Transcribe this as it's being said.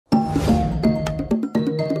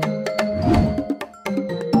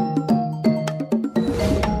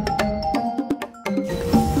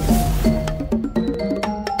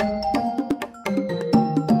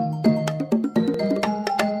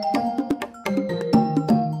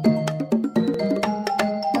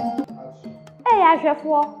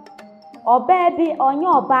ahwefo obaby onye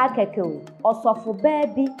oba keke osofo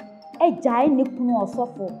baby ejai ni kunu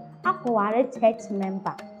osofo akoware church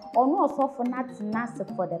member ono osofo natinase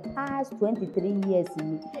for the past 23 years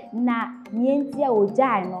ni na nienti a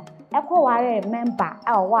ojai no ekoware member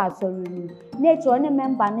wa asori ni nature ne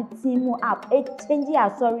member ni team up e change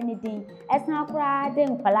asori ni din esan akura de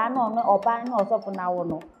nkwala na ono oba na osofo na wo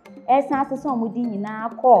no esan asese omudi nyina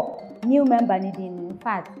call new member ni din. In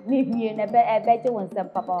fact me hwie na beje wonsem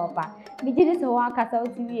papa me gidi se wa Kasa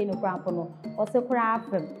TV no krampo no o se kura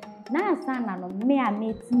afem na sana no me a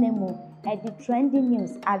metinemu e di trending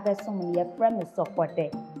news adesom ye frame support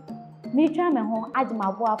me twa me ho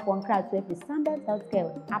agimabo afo nkra to efi standard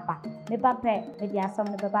healthcare apa me pape me di asom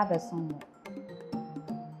ne baba besom mo.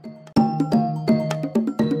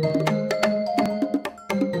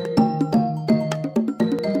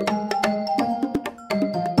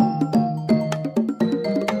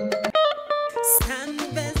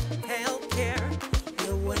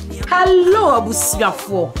 Hello,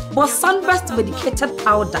 Abusiafo. But Sunburst medicated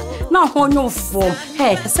powder. Now, on your form.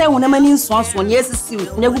 Hey, say when a man in swans one years is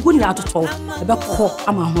you. Never good out at all. About cock,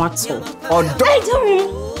 I'm a what so. Or don't tell me.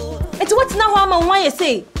 It's what now I'm why you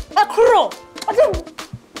say. A crow.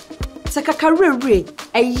 Sakakarere,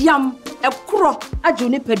 a yam, a crow, a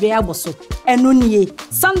juniper diaboso. And only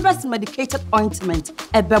Sunburst medicated ointment.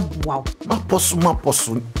 A bebwow. My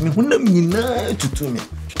possum, Nina to me.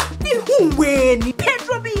 Who when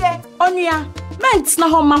Pedro be Onya, men's na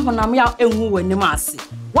home mahonam ya enwu wani masi.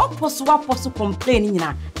 What posso complaining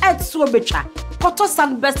na et so betra. Koto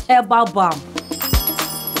Sunburst herbal balm.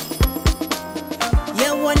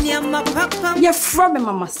 Ye from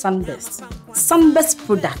mama Sunburst. Sunburst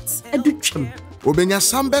products educhem. Obenya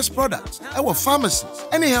Sunburst products. Our pharmacies,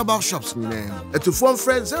 any herbal shops name. At to phone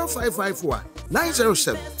friend 0551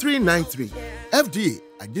 907 393. FDA.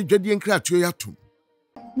 I did jadi enkra ya tum.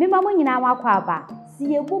 Me mama nyina wakwa aba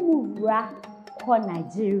si yebomu wura ko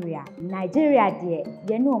Nigeria de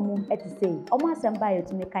ye no omu etisei omo asamba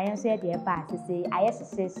yetumi kan so ye de ba asesei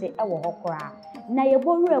ayesese e wo hokora na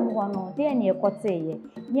yebowura mu ho no de ne ekoteye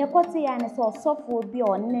ya ne so osofo bi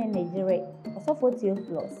onne Nigeria osofo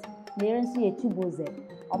Theophilus na yerenso ye tuboze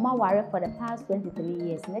oma ware for the past 23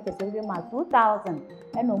 years na ke so ma 2000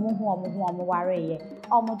 e no mu hu ware ye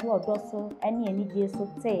omo de odoso ene anigye so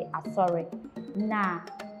te asore na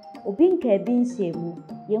obinka bi nhemu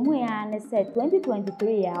yehu ya ne se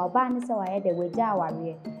 2023 ya oba ne se waye de weja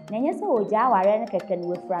aware na nye se weja aware ne keke ne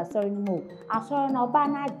wefura asori ni mo asori na oba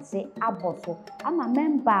na age aboso ama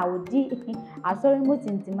member odi asori mo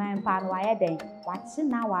tintiman pa no waye den wachi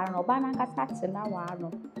na aware na oba na nkasa chi na aware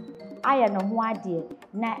no aya no ho ade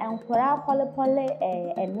na enkora polepole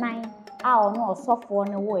enan a ono osofo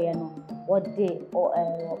ne wo ye no wode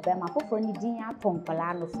be ma foforo ni din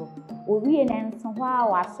atonkola no so owie na nso ho a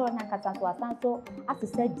waso na kasa so asanso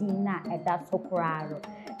asesa din na eda sokoraro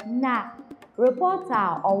na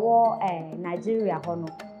reporter owo Nigeria ho no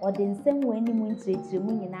wode nsem we ni mu ntiretire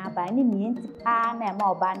mu nyina ba ni mienti pa na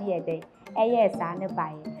ema oba ne yede eye sa ne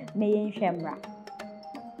bae me ye nhwemra.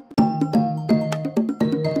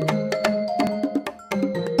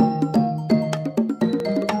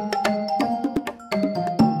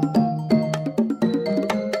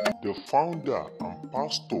 Founder and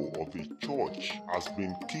pastor of a church has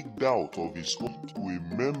been kicked out of his home to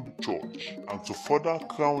a member church, and to further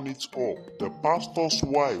crown it up, the pastor's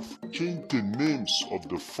wife changed the names of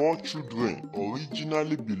the 4 children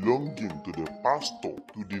originally belonging to the pastor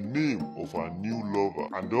to the name of her new lover,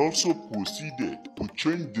 and also proceeded to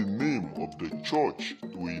change the name of the church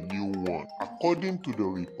to a new one. According to the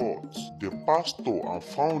reports, the pastor and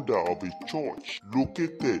founder of a church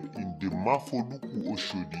located in the Mafoluku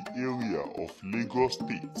Oshodi area of Lagos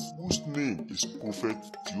State, whose name is Prophet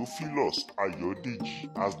Theophilus Ayodiji,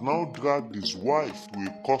 has now dragged his wife to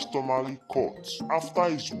a customary court after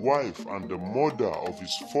his wife and the mother of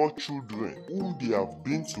his 4 children, whom they have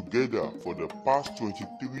been together for the past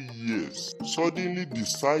 23 years, suddenly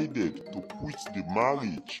decided to quit the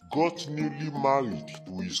marriage, got newly married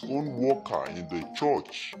to his own worker in the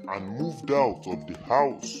church, and moved out of the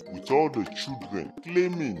house with all the children,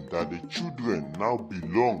 claiming that the children now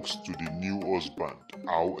belongs to the new husband.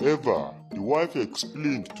 However, the wife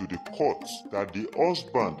explained to the court that the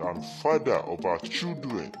husband and father of her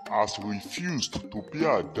children has refused to pay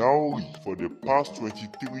her dowry for the past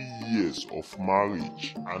 23 years of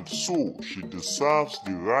marriage, and so she deserves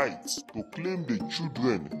the right to claim the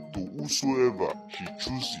children to whosoever she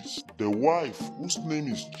chooses. The wife, whose name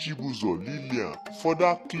is Chibuzo Lillian,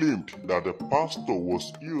 further claimed that the pastor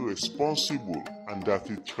was irresponsible and that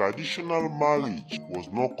a traditional marriage was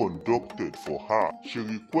not conducted for her. She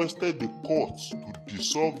requested the courts to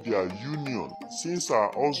dissolve their union since her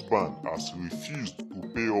husband has refused to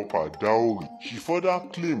pay up her dowry. She further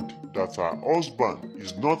claimed that her husband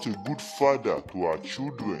is not a good father to her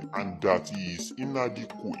children and that he is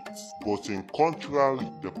inadequate. But in contrary,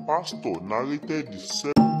 the pastor narrated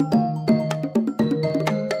the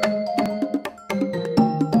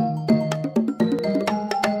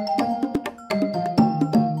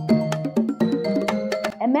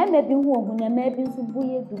Maybe who maybe to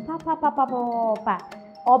buy do papa.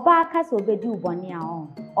 Oba kasa obedi uboni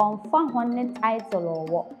on fa honne title or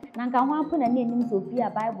what. Nanka ho apona na enim so bi a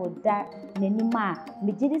Bible da nanim a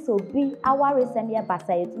megidi so bi aware sem ye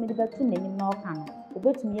basa yetumi de betu nanim na oka no.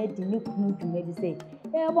 Obetumi edi ne kunu dwuma bi say.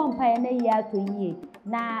 Bo mpa ye na yi ato yie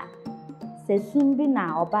na sesum bi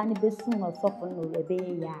na oba ne besum osofo no ebe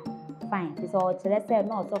ya. Fine. This all chere say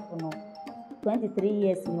no osofo no 23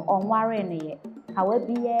 years ni onware ne ye. However,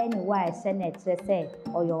 any why send it say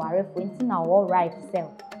or your worry for instance all right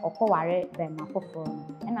self or co-worry them for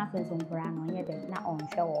and after some brand on your day not on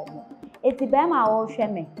show more. It's the Bama all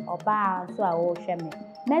shemme or bar so I all shemme.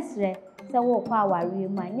 Mestre, so what power you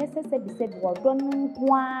mind? Yes, I said, what don't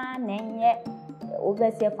one and yet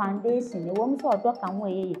overseer foundation, the woman saw a dog and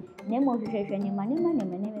way. Name of situation, your money,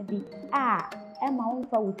 may be Emma own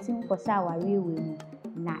for with team for shower real.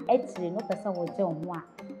 Na actually no person will tell moi.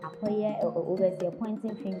 Apoye overseer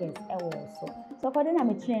pointing fingers also. So for the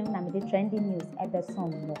name train na me the trending news at the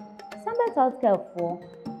song more. Somebody healthcare for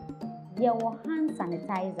your hand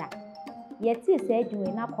sanitizer. Yet say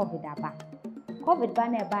doing na COVID aba. COVID ba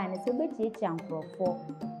na ba na so be tie ankro for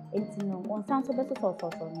entino on san so be so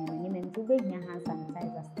me to be hand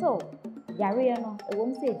sanitizer. So yare no e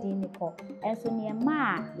wom say di ni ko enso ne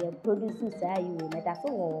ma ye produce say you we na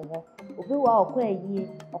so wo obi wa okọ ayi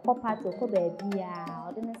okọ party okọ ba bia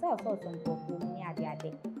o de ne say so nko ni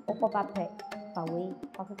ade okọ pape fa we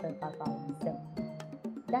fa nsem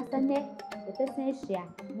that's ane the person share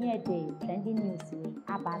near day trending news we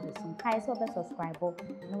about the some kai so be subscribe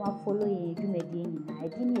no wa follow ye dwumadi nyina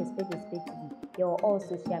edi ni Spade TV your all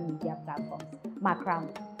social media platforms macrown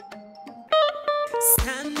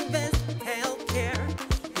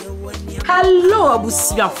Hello,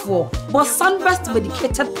 Abusiafo. But Sunburst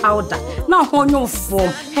medicated powder. Now, on your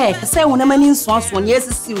form. Hey, say when a man in swans one years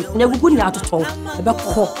is never good out at all. About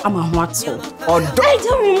call, I'm a what so. Or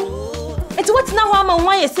don't. It's what now I'm on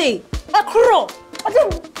why you say. A crow.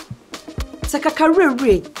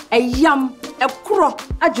 Sakakarere, a yam, a crow,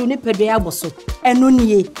 a juniper de aboso, and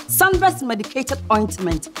nunye, Sunburst medicated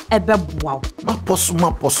ointment, a bebwao. Ma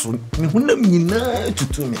posu, nina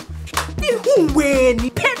to me. Who way ni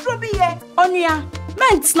Pedro be onia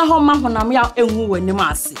ments na ho ma honam ya enwu wani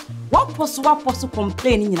maase waposo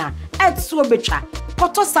complaining na etso betwa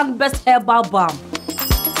koto Sunburst herbal balm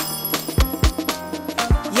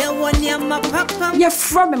ye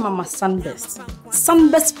from mama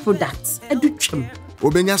Sunburst products edutwem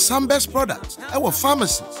Obenya Sunburst products our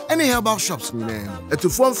pharmacies any herbal shops name to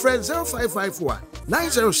phone friend 0551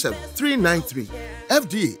 907 393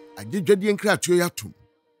 FDA agidwadi nkra atuya tum